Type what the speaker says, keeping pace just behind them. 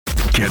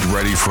Get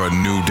ready for a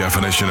new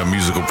definition of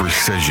musical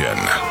precision.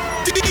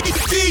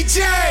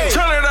 DJ!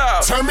 Turn it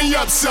up! Turn me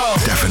up some!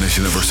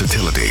 Definition of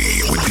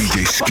versatility with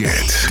DJ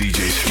SKITZ.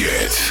 DJ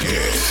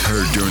SKITZ.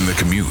 Heard during the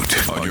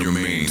commute on your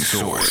main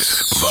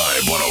source.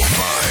 Vibe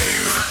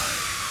 105.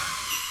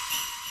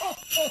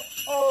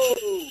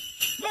 Oh,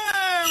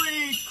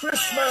 Merry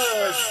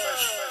Christmas!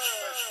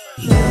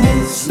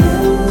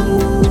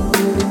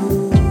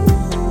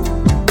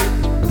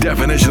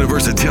 Definition of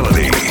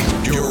versatility.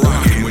 You're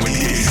rocking with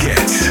DJ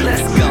SKITZ.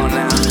 Let's go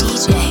now.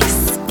 DJ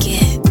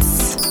SKITZ.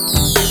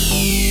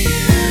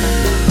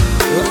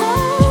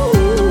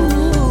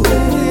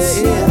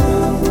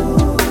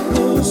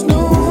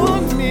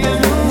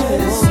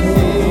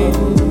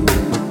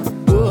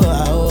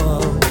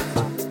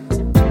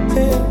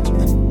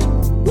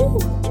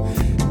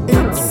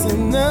 It's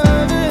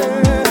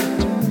another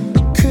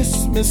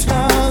Christmas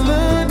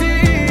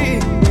holiday.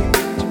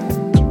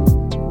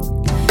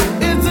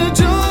 It's a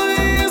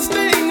joyous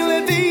thing.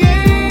 Let the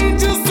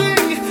angels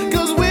sing,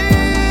 'cause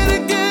we're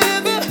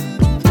together.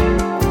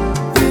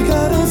 We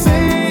gotta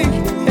think,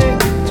 hey,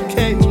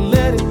 can't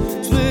let it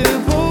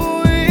slip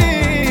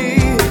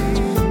away.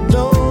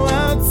 Though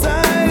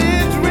outside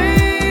it's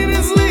rain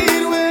and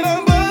sleet, when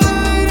our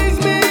bodies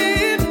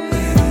meet,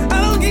 I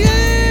don't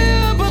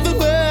care about the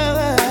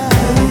weather.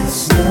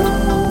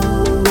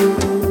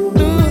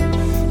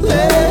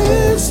 Let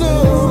it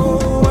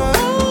snow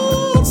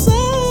outside.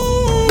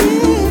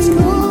 It's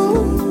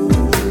cold,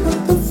 but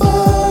the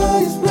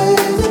fire's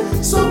blazing.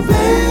 So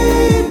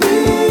baby,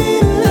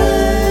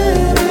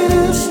 let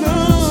it snow.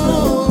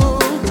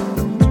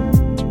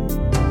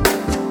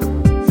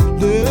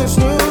 Let it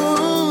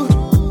snow,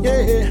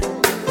 yeah.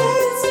 Let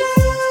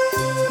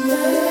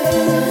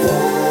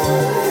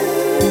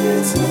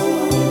it snow.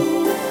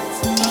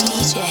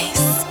 DJ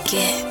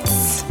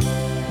SKITZ.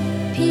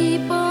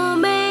 People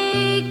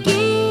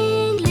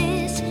making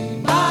lists,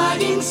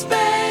 buying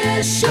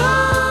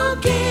special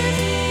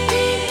gifts,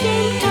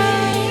 taking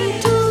time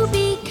to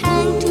be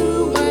kind to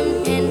one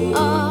and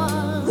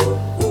all.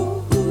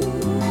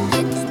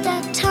 It's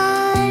that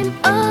time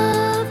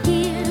of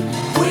year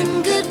when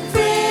good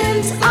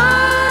friends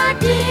are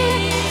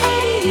dear,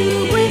 and you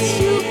wish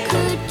you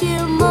could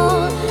give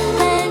more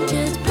than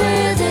just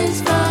presents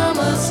from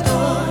a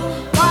store.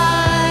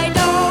 Why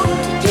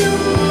don't you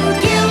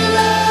give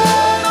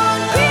love on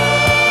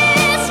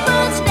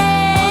Christmas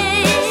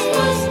Day?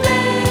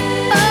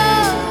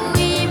 Oh,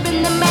 even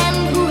the man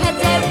who has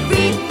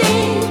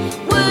everything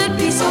would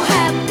be so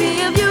happy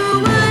if you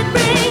would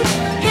bring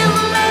him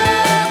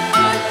love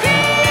on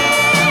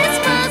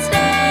Christmas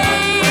Day.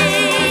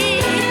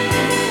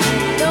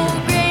 No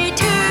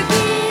greater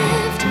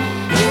gift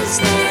is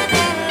there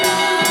than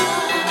love.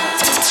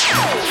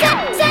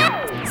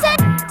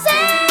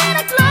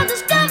 Santa Claus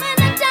is coming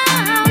to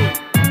town.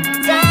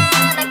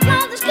 Santa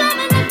Claus is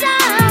coming to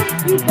town.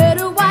 You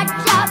better watch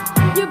out.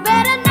 You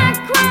better not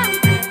cry.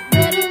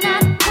 Better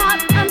not pout.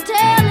 I'm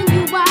telling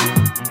you why.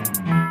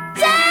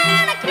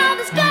 Santa Claus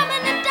is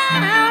coming to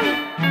town.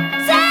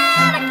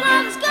 Santa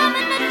Claus is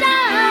coming to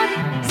town.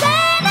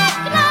 Santa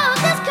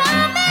Claus is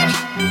coming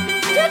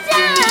to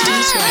town.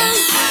 DJ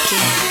SKITZ.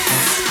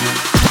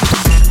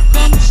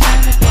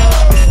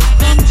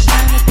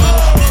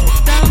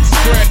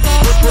 Fred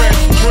Claus.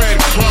 Fred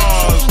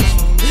Claus.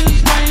 DJ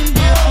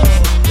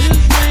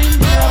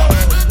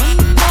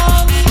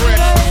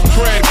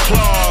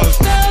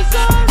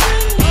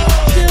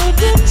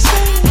SKITZ.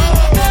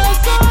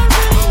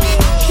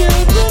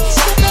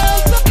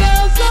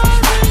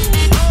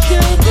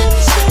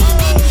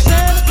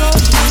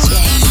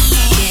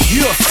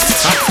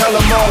 I tell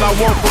them all I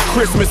want for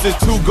Christmas is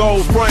 2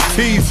 gold front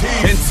teeth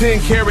and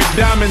 10-carat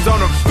diamonds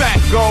on a fat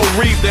gold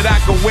wreath that I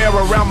can wear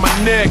around my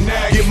neck.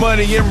 Get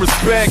money and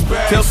respect.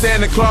 Tell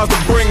Santa Claus to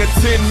bring a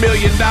 $10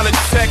 million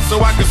check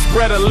so I can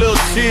spread a little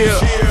cheer.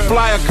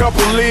 Fly a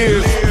couple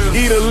years,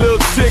 eat a little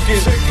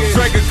chicken,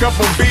 drink a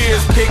couple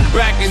beers, kick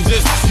back and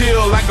just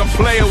chill like a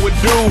player would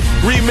do.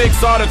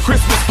 Remix all the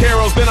Christmas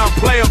carols, then I'll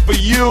play them for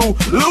you.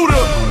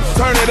 Luda,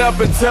 turn it up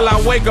until I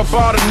wake up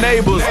all the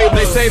neighbors.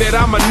 They say that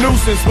I'm a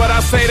nuisance, but I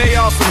say they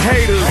all some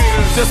haters.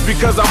 Just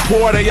because I'm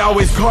poor, they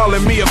always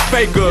calling me a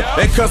faker.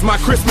 And cause my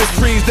Christmas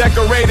tree's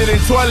decorated in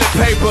toilet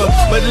paper.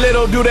 But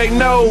little do they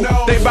know,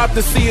 they about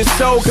to see a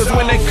show. Cause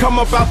when they come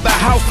up out the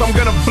house, I'm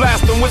gonna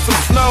blast them with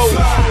some snow.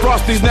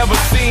 Frosty's never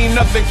seen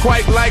nothing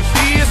quite like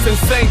this, and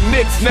St.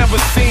 Nick's never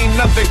seen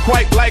nothing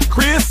quite like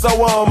Chris. So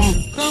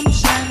Come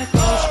Santa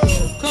Claus,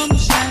 come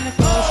Santa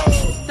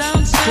Claus,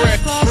 down Santa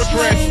Claus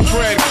Lane.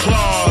 Fred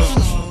Claus.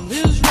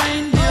 His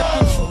reindeer,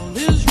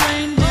 his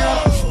reindeer,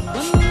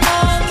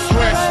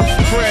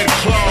 Fred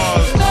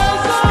Claus.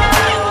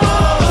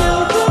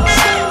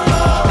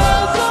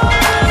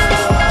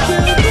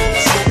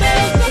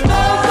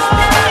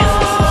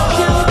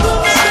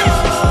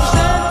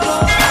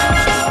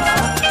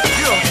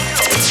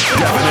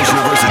 Definition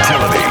of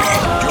versatility.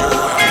 You're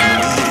rocking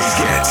with DJ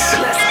SKITZ.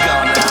 Let's go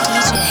now.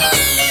 DJ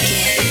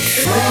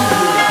SKITZ.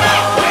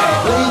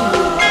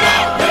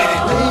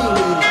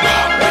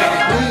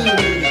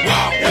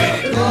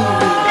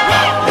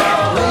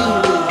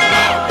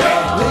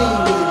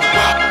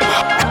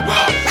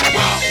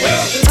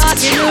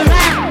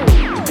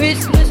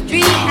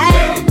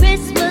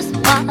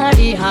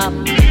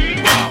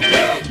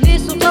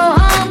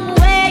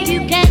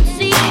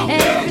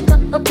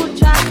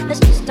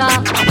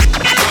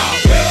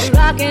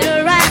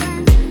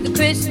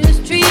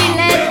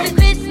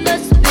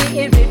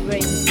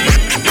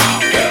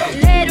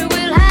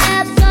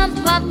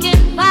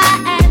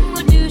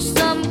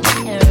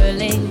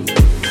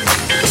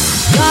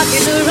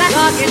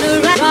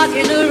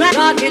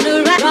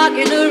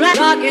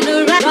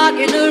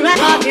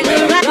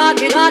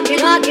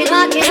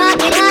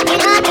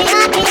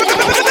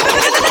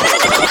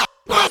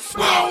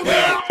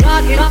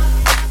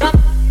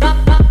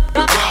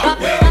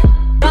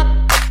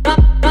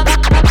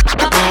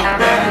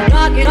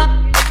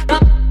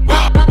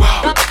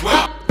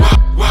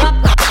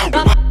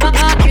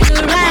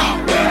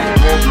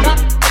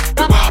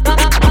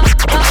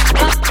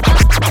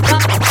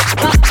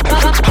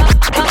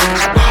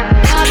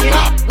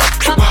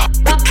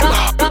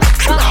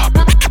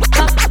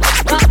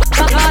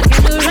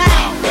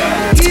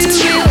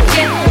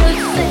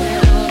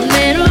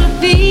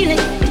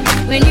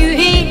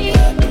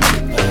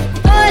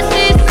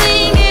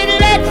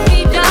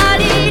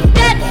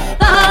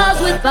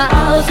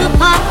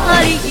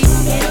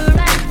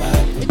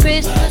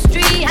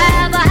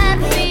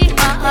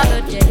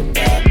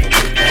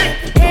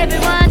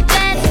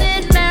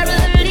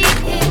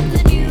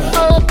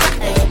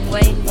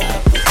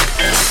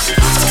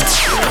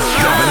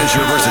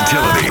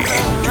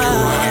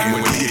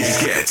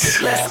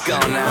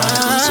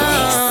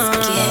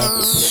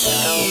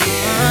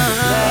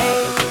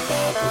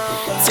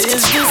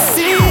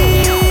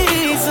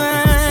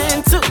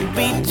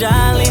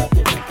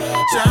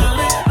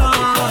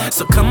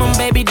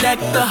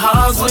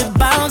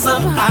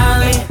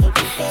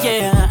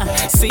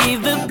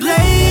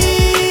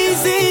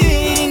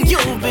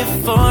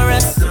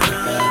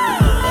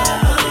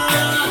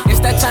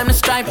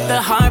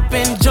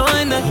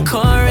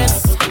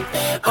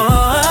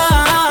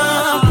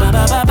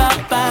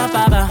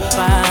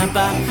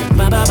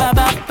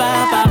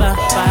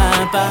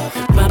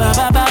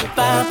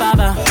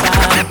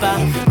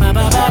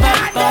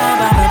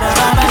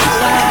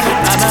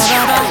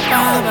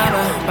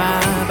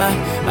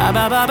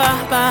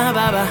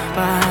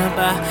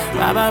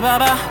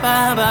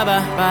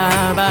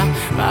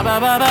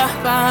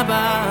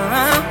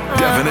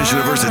 Definition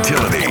of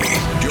versatility.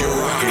 You're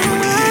rocking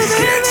with DJ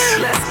SKITZ.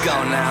 Let's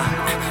go now.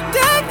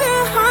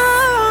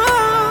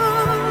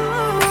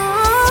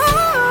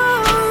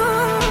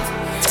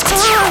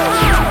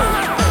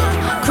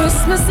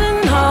 Christmas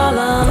in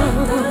Harlem,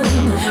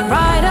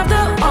 right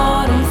after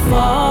autumn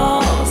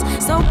falls,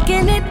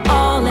 soaking it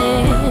all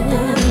in.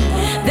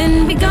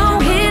 Then we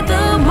gon' hit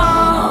the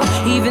mall,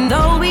 even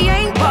though we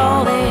ain't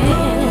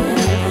ballin'.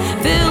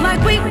 Feel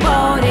like we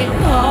bought it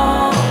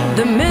all.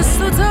 The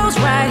mistletoe's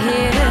right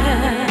here.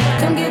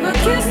 Come give a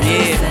kiss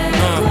to Santa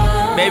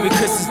Claus. Baby,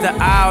 Chris is the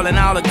owl and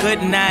all a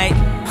good night.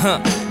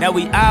 Now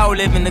we all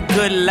living the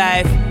good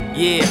life.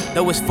 Yeah,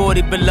 though it's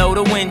 40 below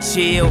the wind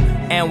chill,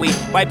 and we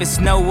wiping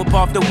snow up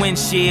off the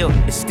windshield.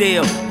 It's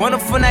still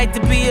wonderful night to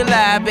be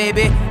alive,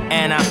 baby.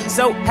 And I'm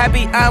so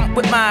happy I'm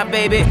with my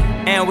baby.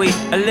 And we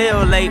a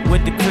little late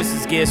with the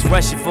Christmas gifts,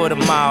 rushing for the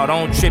mall.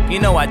 Don't trip, you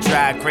know I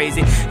drive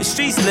crazy. The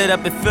streets lit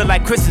up, it feel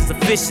like Christmas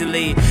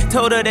officially.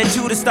 Told her that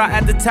you to start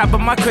at the top of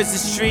my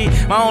Christmas tree.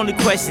 My only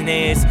question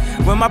is,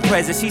 when my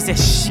present, she said,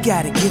 shh, you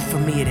got a gift for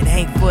me that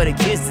ain't for the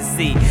kids to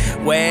see.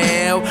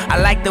 Well, I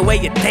like the way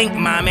you think,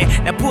 mommy.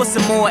 Now pour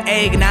some more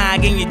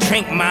eggnog in your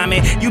drink,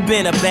 mommy. You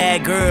been a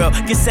bad girl,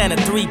 get Santa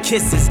 3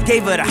 kisses.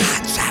 Gave her the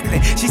hot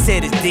chocolate, she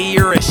said it's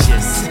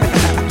delicious.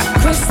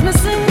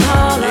 Christmas in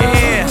Harlem,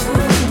 Yeah.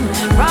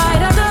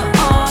 right after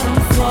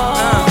autumn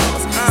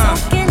falls,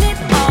 soaking it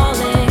all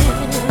in.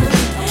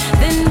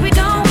 Then we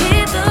gon'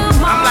 hit the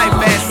mall. I'm like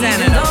Bad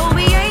Santa, even though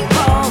we ain't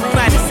ballin'.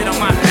 Glad to sit on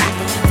my lap.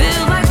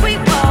 Feel like we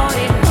bought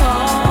it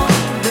all.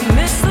 The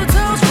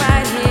mistletoe's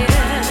right here.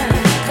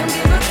 Come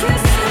give a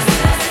kiss to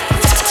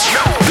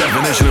Santa.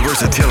 Definition of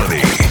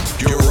versatility.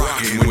 You're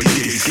rocking with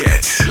DJ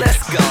SKITZ. Let's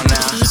go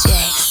now. DJ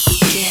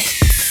SKITZ.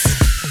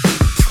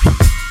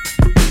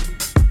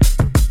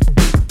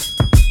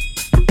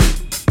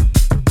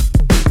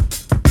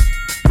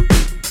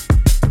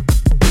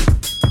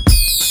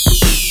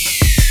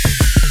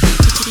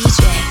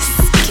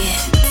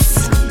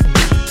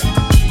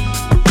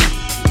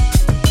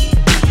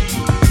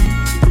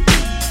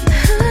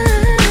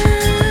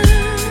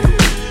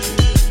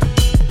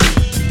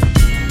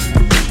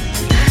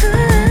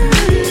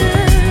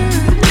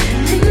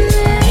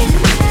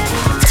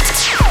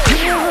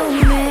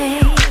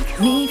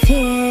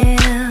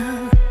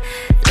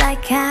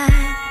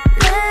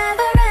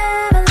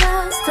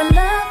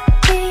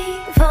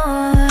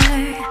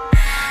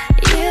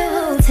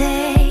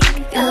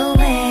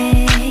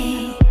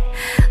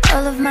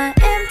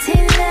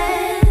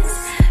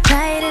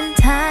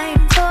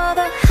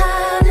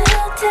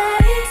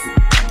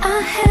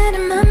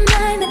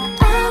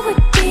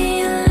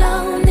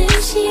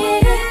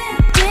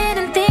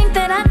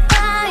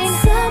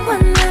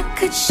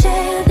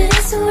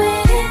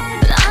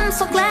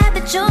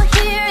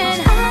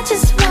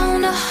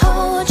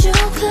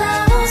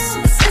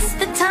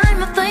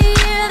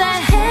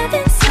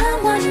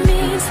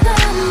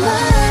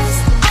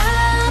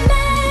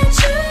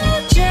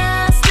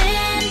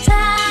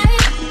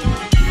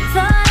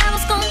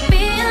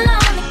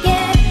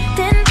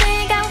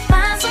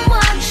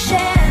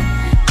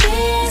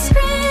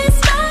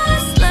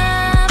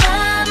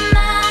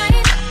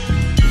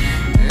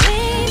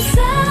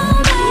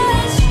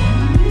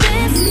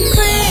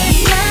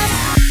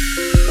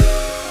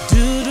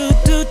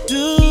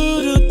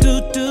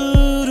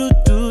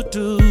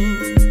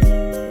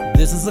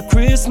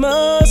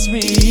 Christmas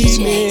remix.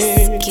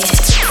 And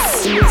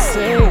it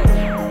say,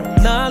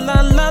 la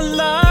la la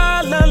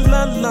la la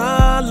la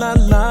la la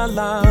la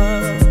la.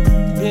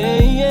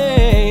 Yeah,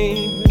 yeah.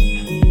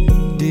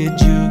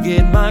 Did you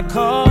get my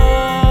call?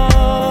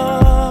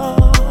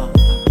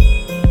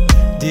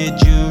 Did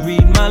you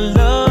read my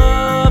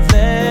love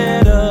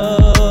letter?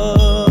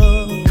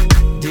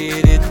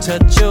 Did it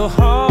touch your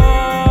heart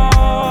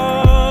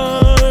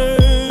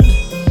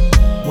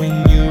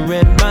when you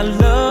read my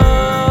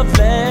love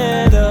letter?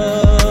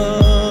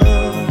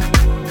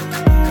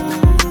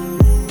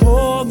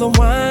 Pour the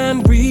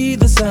wine, breathe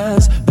the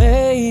signs.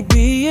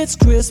 Baby, it's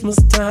Christmas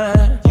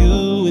time.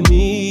 You and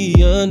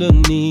me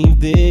underneath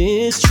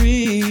this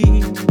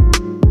tree.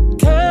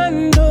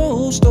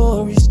 Candle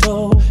stories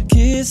told,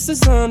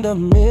 kisses under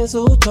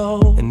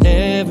mistletoe, and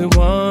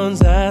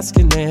everyone's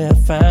asking their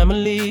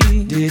family,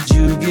 did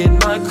you get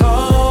my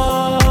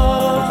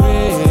call?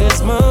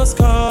 Christmas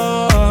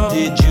call.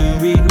 Did you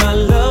read my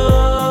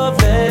love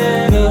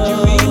letter? Did you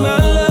read my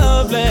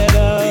love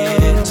letter?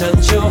 Did it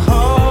touch your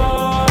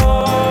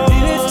heart?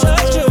 Did it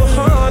touch your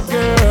heart,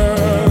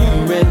 girl?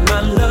 You read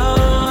my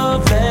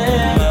love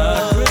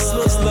letter,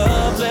 Christmas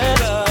love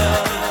letter.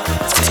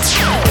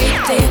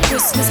 Eighth day of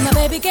Christmas, my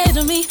baby gave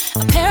to me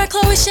a pair of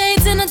Chloe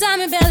shades and a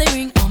diamond belly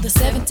ring. On the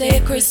 7th day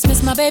of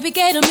Christmas, my baby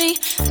gave to me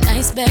a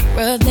nice back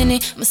rub, then he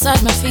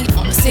massaged my feet.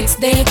 On the 6th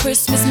day of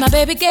Christmas, my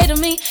baby gave to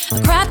me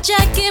a crop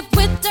jacket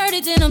with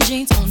dirty denim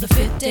jeans. On the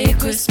 5th day of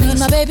Christmas,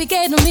 my baby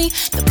gave to me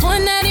the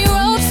poem that he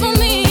wrote for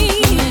me.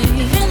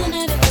 Feeling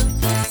that it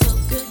feels so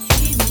good,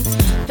 he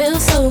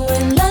feels so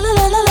in la la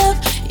la la love.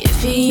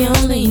 If he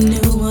only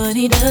knew what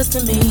he does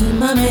to me,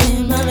 my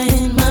man, my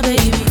man, my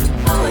baby.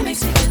 Oh, it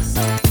makes me feel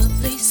so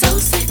lovely, so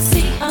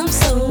sexy. I'm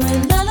so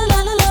in la la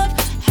la la love.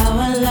 How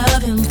I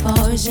love him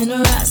for his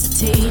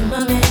generosity,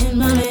 my man,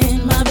 my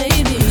man, my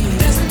baby.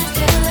 Doesn't it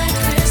feel like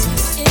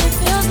Christmas? It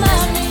feels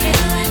lovely.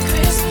 Feel like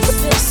Christmas. It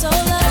feels so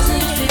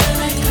lovely. Feel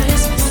like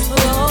Christmas.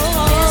 Oh,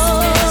 feels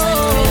like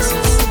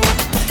Christmas.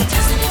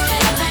 Doesn't it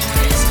feel like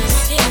Christmas?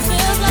 It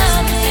feels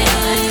lovely.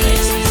 Feel like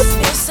Christmas. It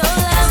feels so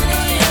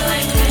lovely. Feel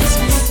like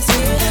Christmas.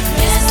 Feel like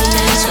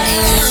Christmas.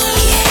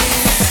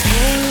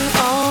 Hang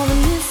all the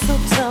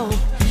mistletoe.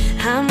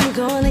 I'm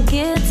gonna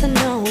get to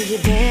know you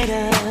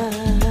better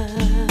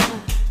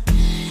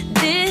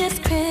this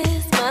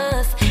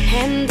Christmas.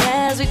 And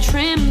as we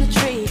trim the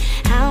tree,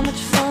 how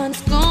much fun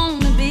it's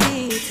gonna be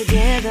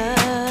together.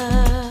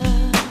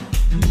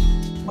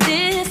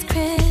 This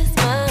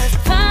Christmas,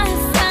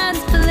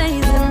 fireside's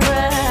blazing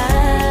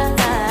bright.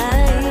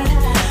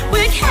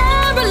 We're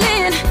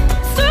caroling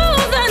through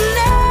the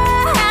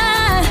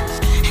night,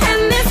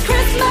 and this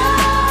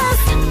Christmas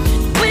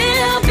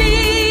will be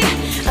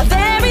a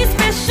very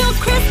special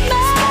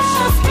Christmas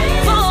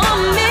for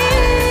me.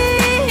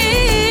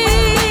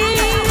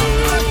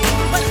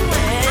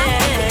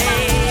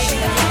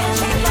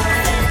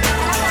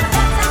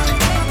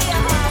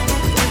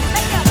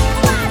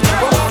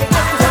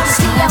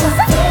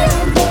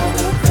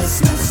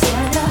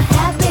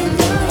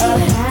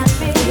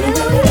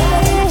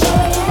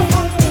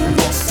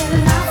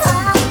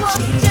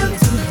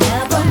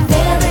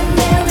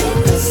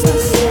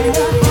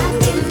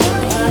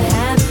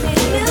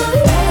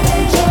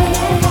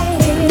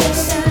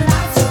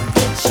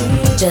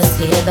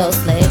 Just hear those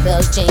sleigh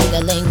bells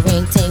jingling,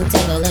 ring, ting,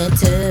 tingling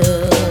too.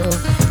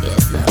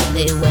 It's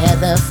lovely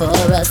weather for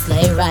a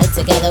sleigh ride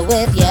together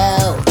with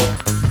you.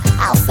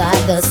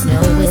 Outside the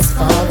snow is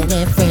falling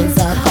and friends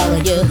are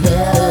calling you.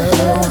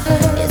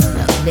 It's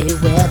lovely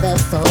weather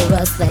for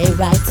a sleigh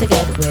ride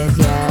together with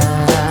you.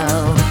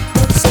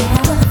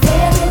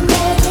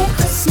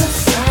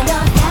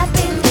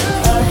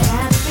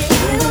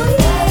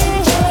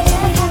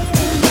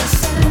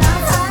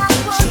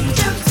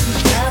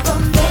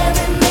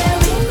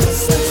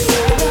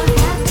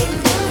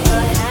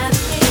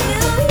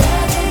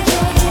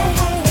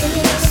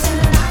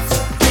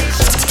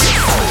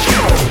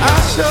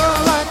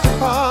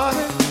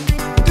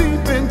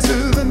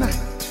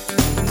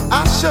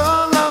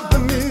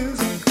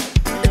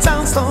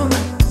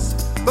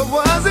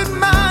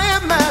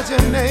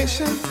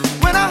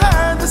 When I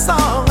heard the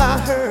song, I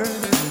heard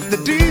the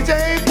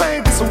DJ play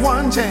this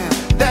one jam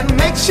that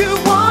makes you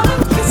wanna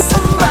kiss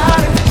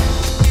somebody.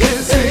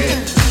 Is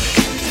it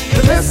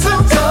the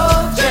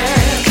mistletoe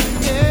jam?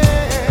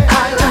 Yeah, I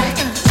like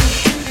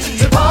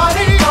to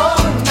party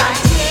all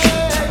night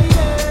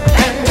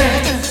and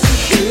dance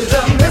to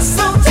the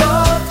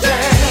mistletoe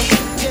jam.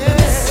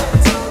 Yeah,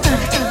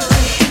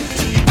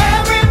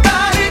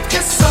 everybody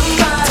kiss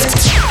somebody.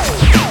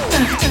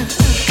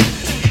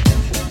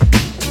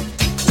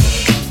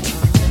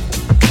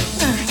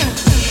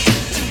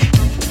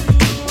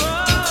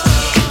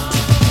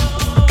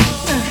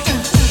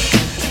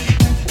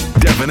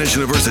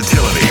 Definition of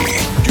versatility.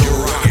 You're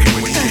rocking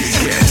with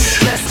DJ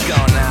SKITZ. Let's go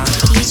now.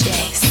 DJ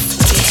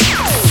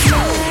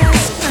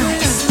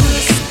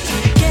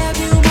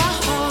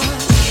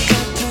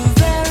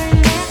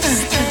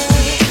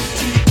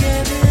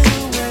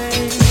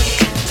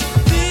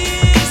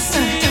This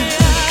year,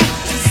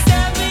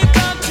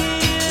 75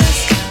 years,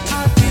 I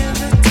give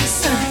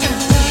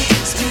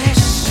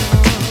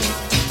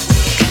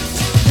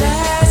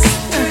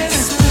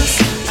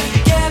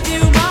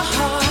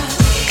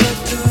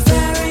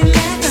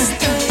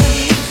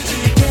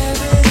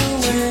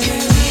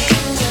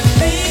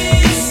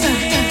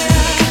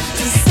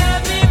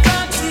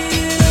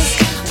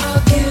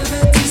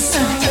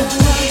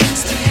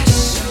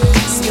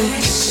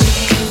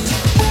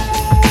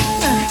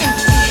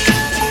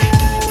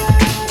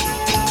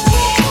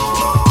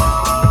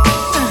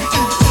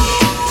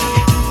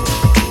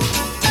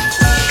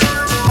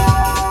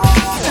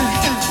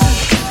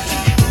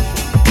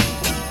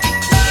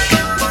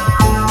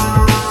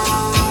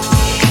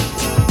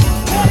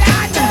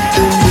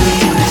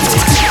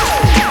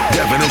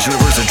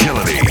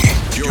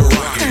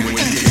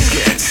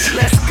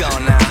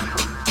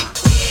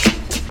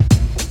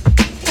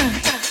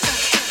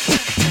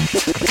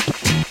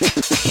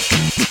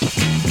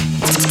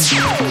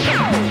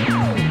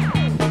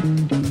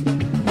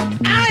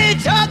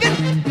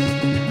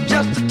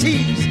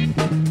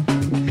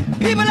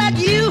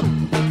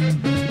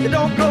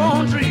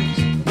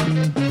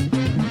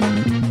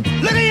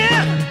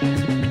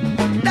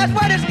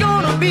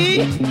be.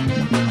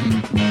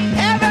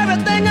 Have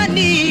everything I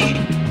need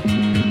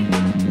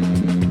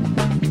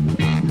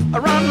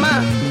around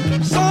my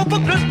soulful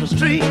Christmas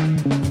tree.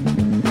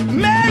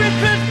 Merry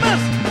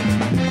Christmas,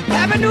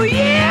 Happy New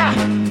Year.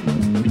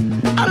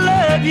 I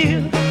love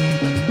you.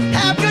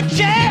 Have a good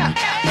chair.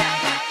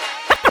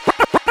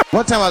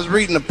 One time I was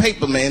reading the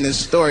paper, man, this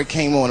story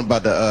came on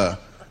about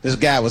this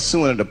guy was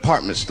suing a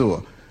department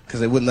store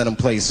because they wouldn't let him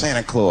play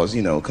Santa Claus,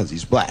 you know, because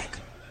he's black.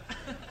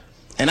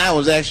 And I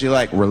was actually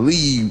like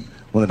relieved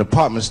when the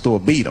department store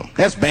beat him.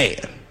 That's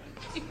bad.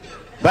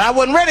 But I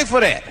wasn't ready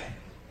for that.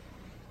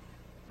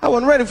 I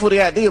wasn't ready for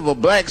the idea of a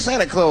black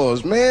Santa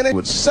Claus, man. It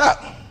would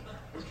suck.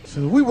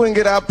 So we wouldn't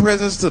get our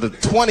presents till the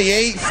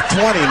 28th,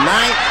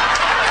 29th.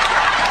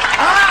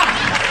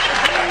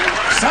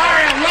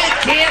 Sorry, I'm late,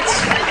 kids.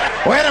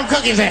 Where them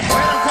cookies at?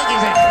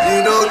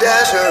 You know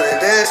Dasher and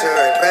Dancer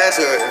and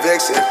Prancer and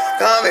Vixen,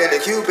 Comet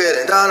and Cupid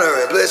and Donner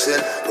and Blitzen.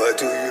 But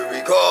do you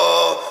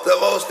recall the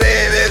most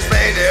famous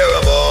reindeer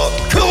of all?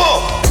 Come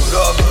on!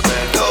 Rudolph the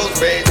red-nosed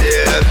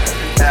reindeer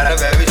had a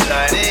very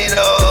shiny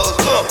nose.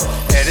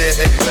 And if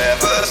you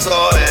ever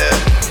saw him,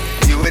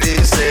 you would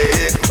even say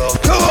it close.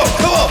 Come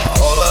on!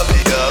 All of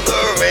the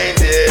other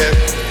reindeer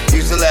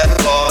used to laugh and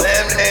call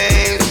him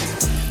names.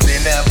 They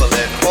never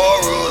let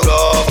poor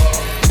Rudolph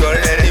join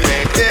any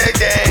reindeer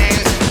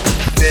games.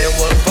 Then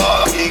one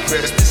foggy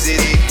Christmas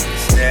Eve,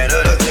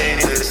 Santa came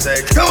to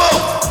say, come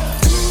on!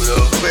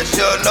 Rudolph, with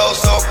your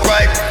nose so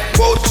bright,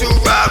 won't you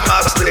ride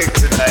my sleigh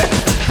tonight?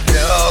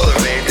 Then all the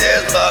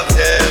reindeers loved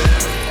him,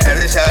 and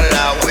they shouted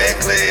out with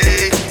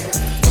glee.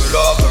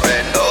 Rudolph the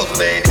red-nosed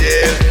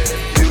reindeer,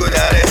 you go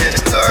down in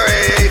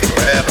history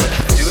forever.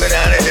 You go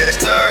down in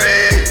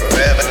history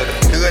forever.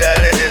 You go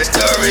down in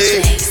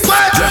history.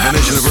 What?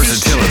 Definition of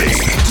versatility.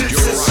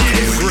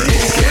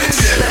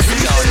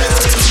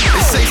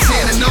 They say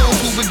Santa knows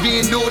who been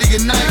being naughty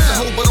and nice.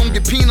 I hope I don't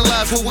get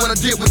penalized for what I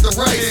did with the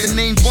rice. The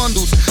name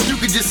bundles, you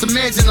could just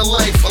imagine a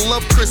life. I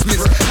love Christmas,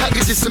 I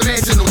could just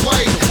imagine the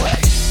wife.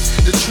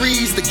 The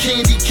trees, the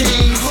candy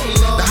canes,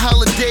 the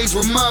holidays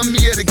remind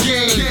me of the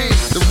game.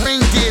 The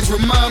reindeers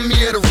remind me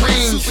of the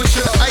rings.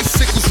 The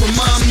icicles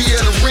remind me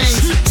of the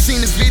rings.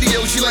 Seen the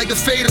video, she like the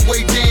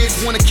fadeaway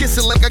dance. Wanna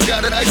kiss it like I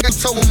got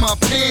toe in my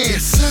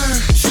pants.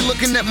 She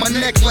looking at my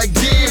neck like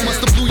damn, must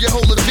have blew your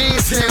whole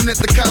advance hand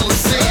at the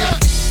Coliseum.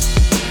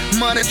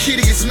 Minor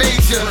kitty is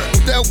major.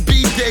 Without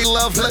B-Day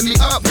love, let me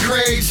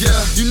upgrade ya.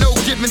 You know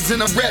giving's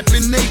in a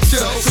rapping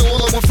nature, so all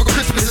I want for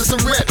Christmas is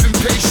some rapping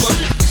paper.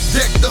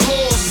 Deck the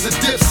halls, it's a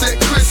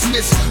Dipset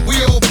Christmas. We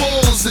old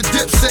balls, a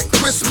Dipset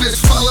Christmas.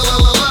 Fa la la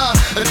la la,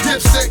 a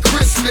Dipset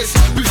Christmas.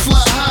 We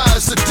fly high,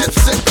 it's a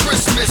Dipset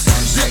Christmas.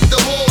 Deck the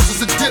halls,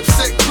 it's a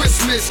Dipset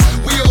Christmas.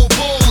 We old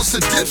balls,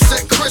 a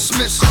Dipset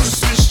Christmas.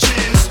 Christmas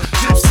cheers,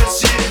 Dipset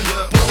cheers,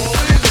 the ball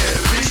in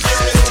every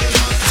day.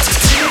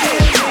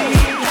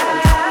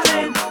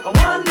 Having a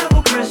wonderful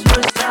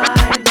Christmas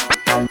time.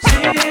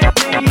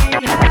 Simply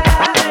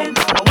having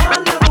a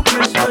wonderful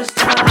Christmas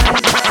time.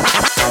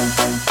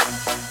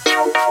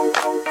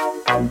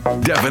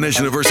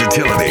 Definition of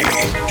versatility.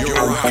 You're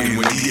rocking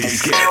with DJ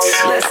SKITZ.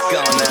 Let's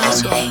go now.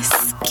 DJ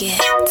SKITZ.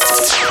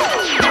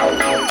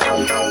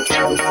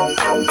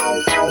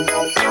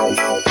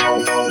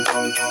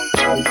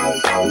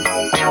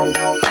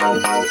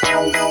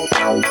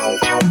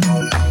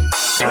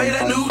 Play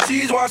that new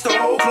cheese, watch the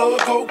whole club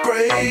go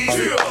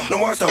crazy.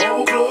 Now watch the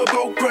whole club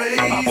go crazy.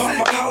 I pop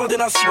my collar,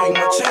 then I swing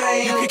my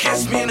chain. You can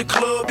catch me in the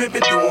club,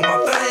 pimpin' doing my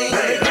thing.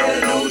 Play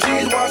that new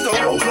cheese, watch the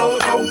whole club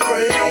go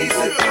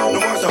crazy. Now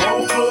watch the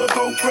whole club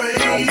go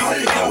crazy. Pop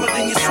your collar,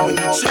 then you swing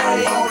the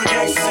chain. All the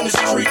gangsters in the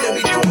street, they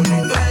be doing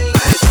their thing.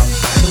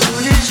 The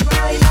mood is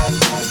right,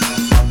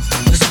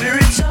 the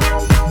spirit's up.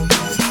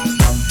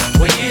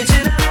 We're here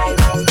tonight,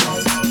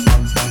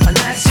 and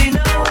that's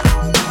enough.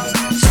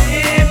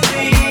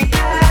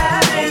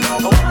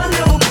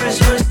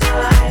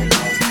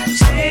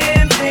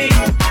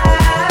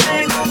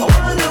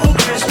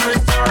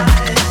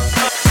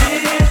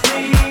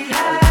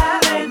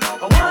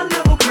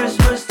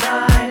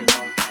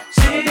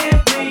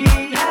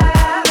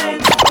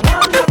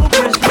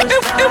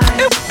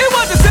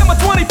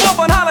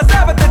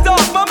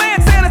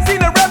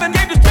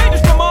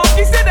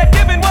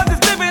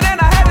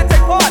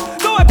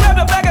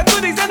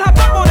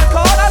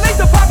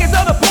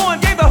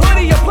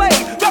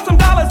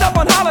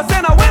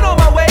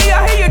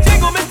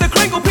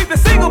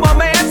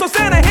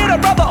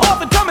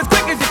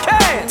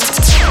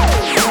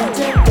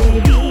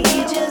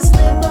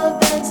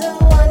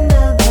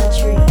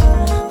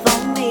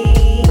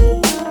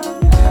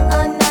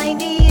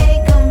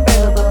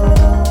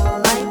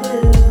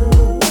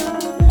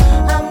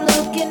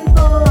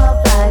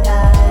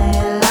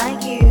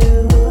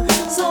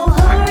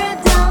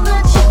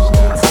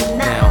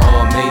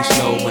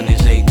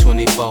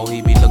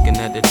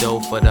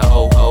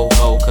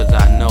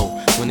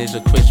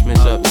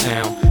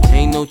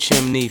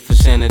 chimney for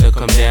Santa to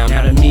come down.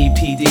 Now to me,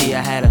 PD,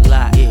 I had a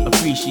lot.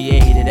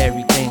 Appreciated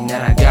everything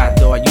that I got,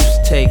 though I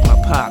used to take my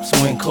pops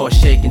when caught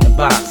shaking the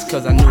box,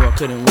 cause I knew I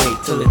couldn't wait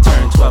till it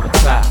turned 12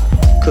 o'clock.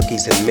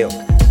 cookies and milk,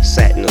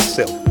 satin or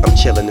silk. I'm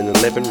chilling in the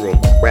living room,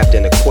 wrapped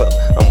in a quilt.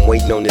 I'm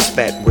waiting on this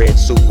fat red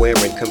suit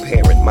wearing,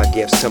 comparing my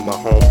gifts to my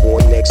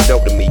homeboy next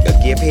door to me. A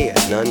gift here,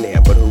 none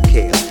there, but who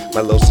cares?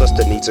 My little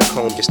sister needs a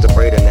comb, just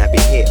afraid of nappy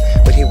hair.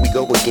 But here we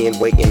go again,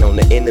 waiting on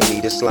the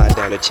enemy to slide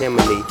down the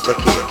chimney. Look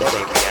here, that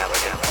ain't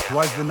reality.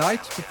 'Twas the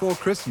night before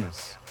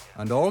Christmas,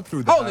 and all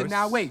through the house... Hold it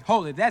now, wait,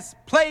 hold it. That's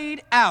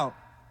played out.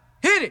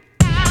 Hit it!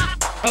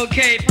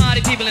 Okay,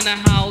 party people in the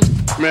house.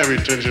 May I have your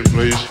attention,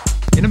 please?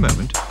 In a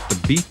moment, the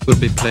beat will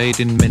be played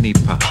in many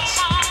parts.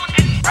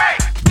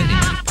 Very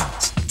many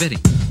parts. Very.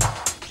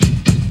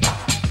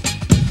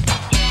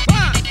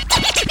 1,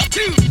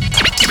 2,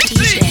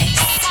 3.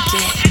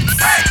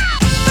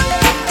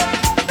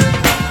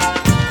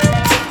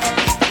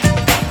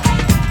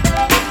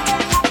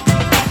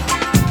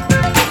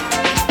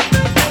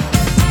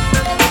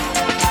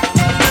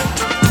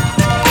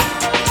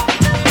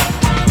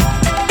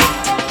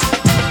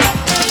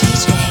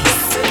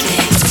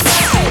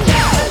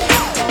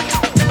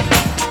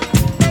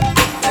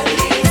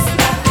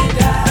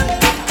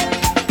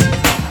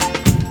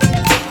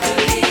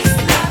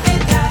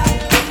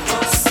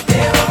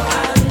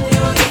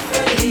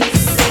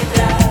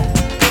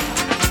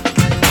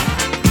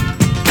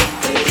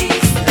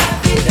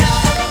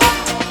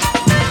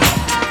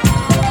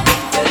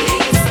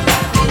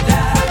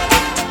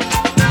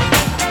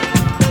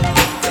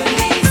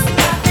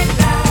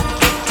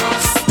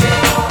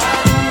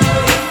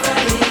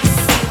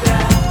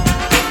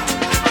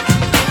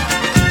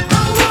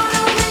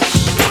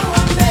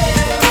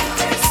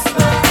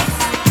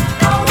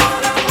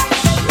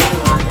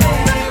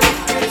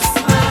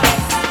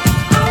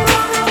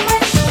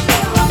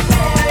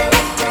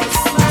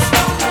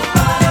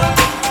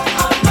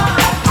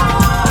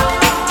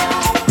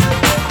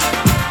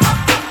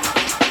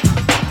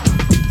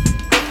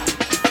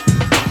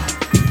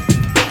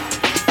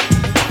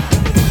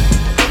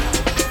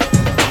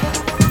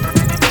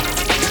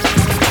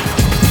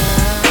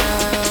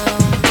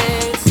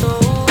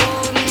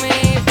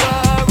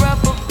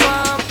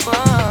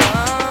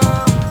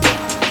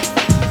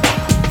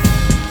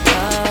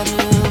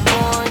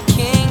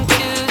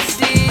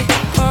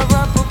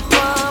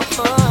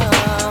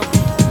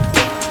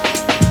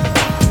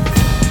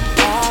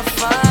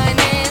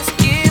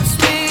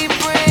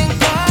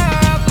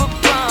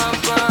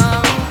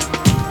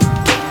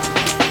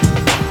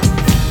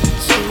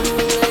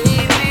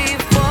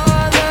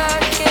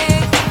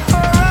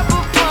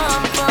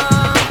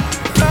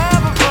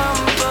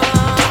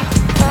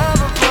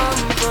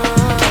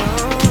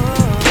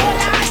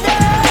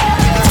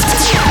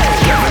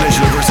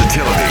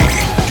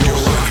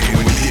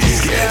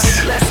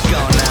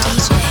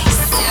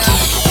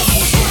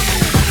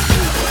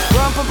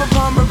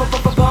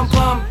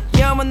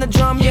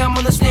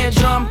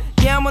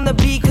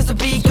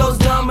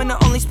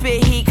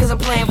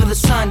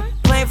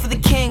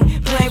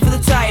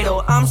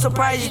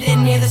 surprised you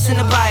didn't hear this in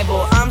the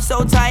Bible. I'm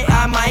so tight,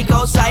 I might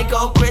go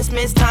psycho.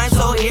 Christmas time,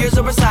 so here's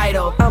a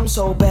recital. I'm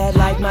so bad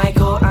like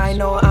Michael. I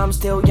know I'm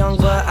still young,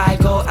 but I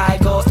go.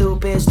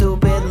 Stupid,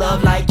 stupid,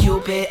 love like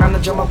Cupid. I'm the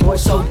drummer boy,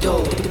 so do.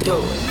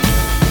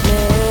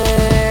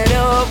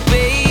 Little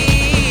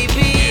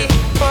baby,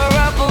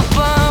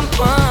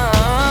 pa-ra-pa-pum-pum.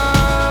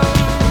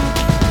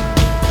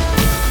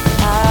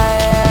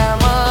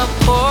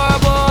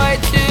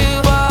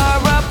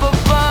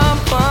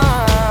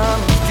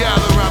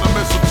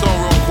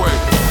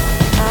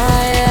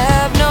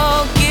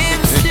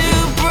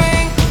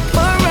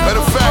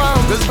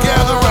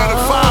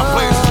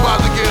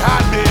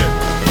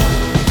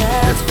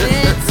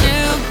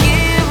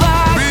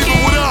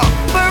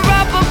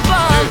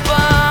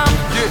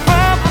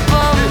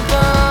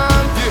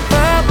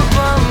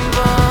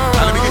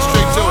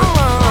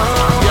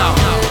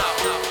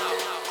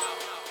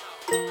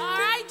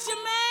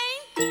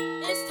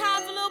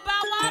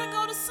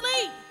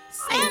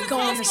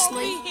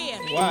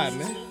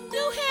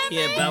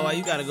 Yeah, Bow Wow,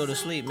 you gotta go to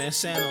sleep, man.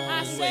 Santa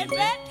on his way,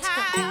 man.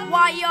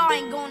 Why y'all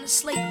ain't going to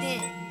sleep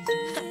then?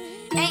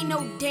 Ain't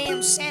no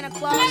damn Santa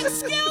Claus.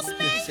 Excuse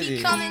me.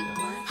 He coming.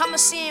 I'ma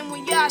see him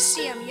when y'all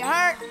see him. You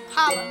heard?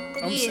 Holla.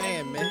 I'm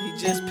saying, man, he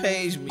just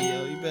paged me,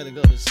 yo. You better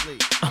go to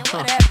sleep.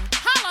 Whatever.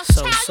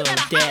 So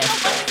dead.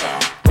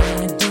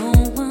 I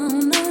don't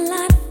want a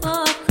lot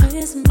for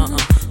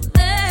Christmas.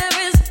 There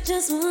is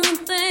just one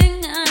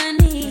thing I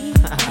need.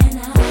 And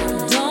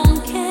I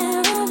don't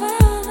care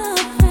about the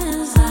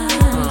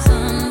presents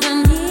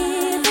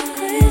underneath the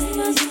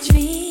Christmas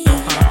tree. I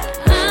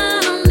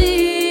don't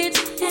need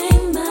to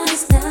hang my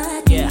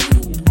stocking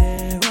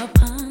there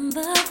upon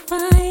the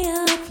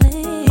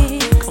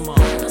fireplace. Come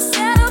on.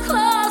 Santa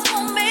Claus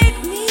won't make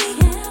me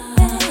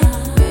happy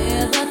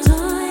with a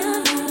toy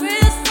on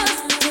Christmas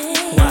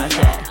Day. Why is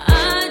that? I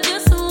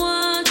just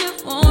want you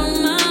for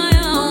my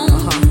own,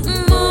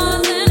 more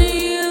than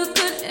you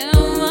could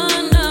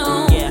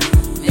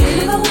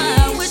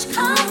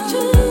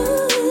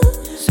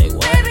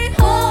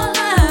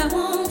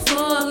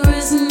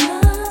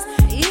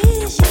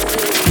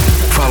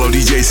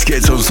DJ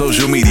Skitz on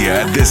social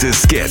media at This Is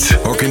Skitz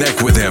or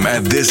connect with him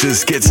at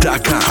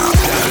thisisskitz.com.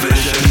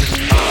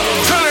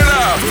 Turn it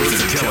up!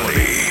 Versatility.